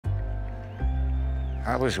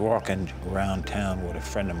I was walking around town with a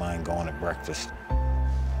friend of mine going to breakfast.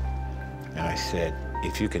 And I said,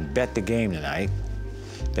 if you can bet the game tonight,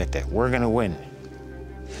 bet that we're going to win.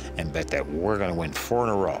 And bet that we're going to win 4 in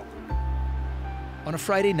a row. On a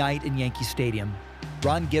Friday night in Yankee Stadium,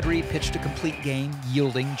 Ron Guidry pitched a complete game,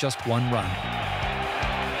 yielding just 1 run.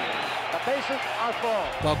 The bases are full.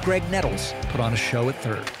 While Greg Nettles put on a show at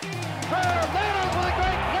third. Nettles with a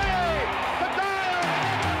great play.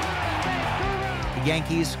 The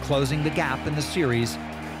Yankees closing the gap in the series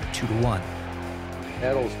 2-1.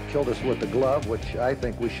 Nettles killed us with the glove, which I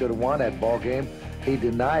think we should have won that ball game. He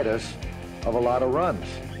denied us of a lot of runs.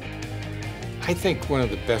 I think one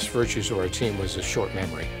of the best virtues of our team was a short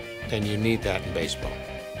memory, and you need that in baseball.